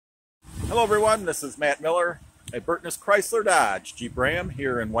Hello everyone, this is Matt Miller at Burtness Chrysler Dodge Jeep Ram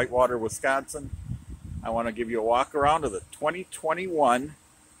here in Whitewater, Wisconsin. I want to give you a walk around of the 2021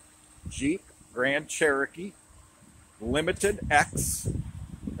 Jeep Grand Cherokee Limited X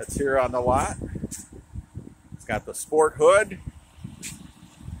that's here on the lot. It's got the sport hood,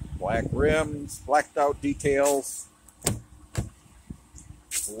 black rims, blacked out details,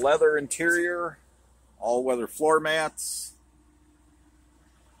 leather interior, all-weather floor mats.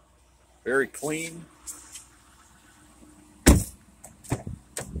 Very clean.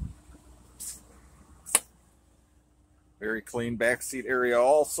 Very clean back seat area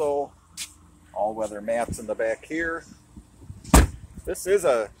also. All-weather mats in the back here. This is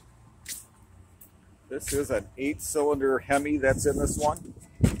an 8-cylinder Hemi that's in this one.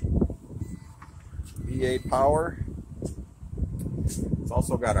 V8 power. It's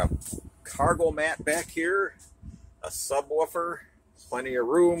also got a cargo mat back here, a subwoofer, plenty of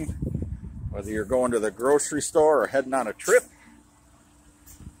room, whether you're going to the grocery store or heading on a trip.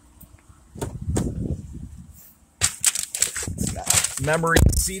 It's got memory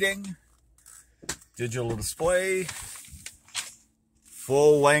seating, digital display,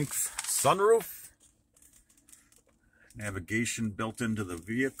 full-length sunroof, navigation built into the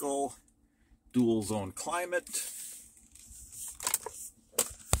vehicle, dual zone climate,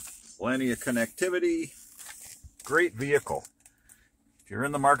 plenty of connectivity. Great vehicle. If you're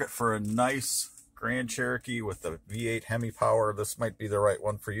in the market for a nice Grand Cherokee with the V8 Hemi power, this might be the right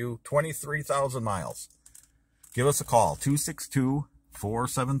one for you. 23,000 miles. Give us a call,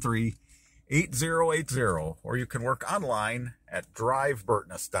 262-473-8080, or you can work online at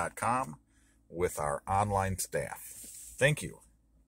driveburtness.com with our online staff. Thank you.